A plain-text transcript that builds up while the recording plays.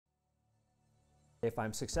If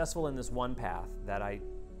I'm successful in this one path that I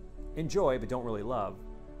enjoy but don't really love,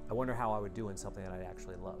 I wonder how I would do in something that I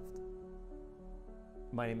actually loved.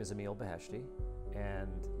 My name is Emil Beheshti,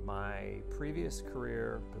 and my previous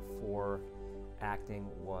career before acting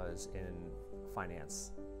was in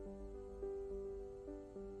finance.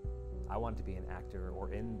 I wanted to be an actor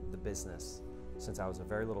or in the business since I was a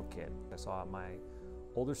very little kid. I saw my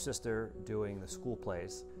older sister doing the school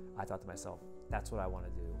plays. I thought to myself, that's what I want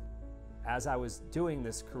to do. As I was doing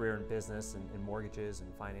this career in business and in mortgages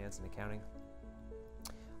and finance and accounting,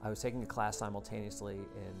 I was taking a class simultaneously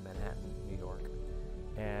in Manhattan, New York,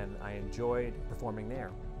 and I enjoyed performing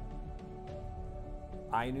there.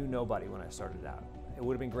 I knew nobody when I started out. It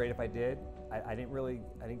would have been great if I did. I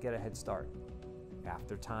didn't get a head start.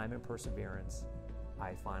 After time and perseverance,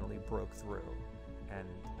 I finally broke through. And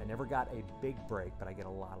I never got a big break, but I get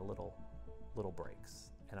a lot of little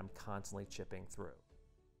breaks, and I'm constantly chipping through.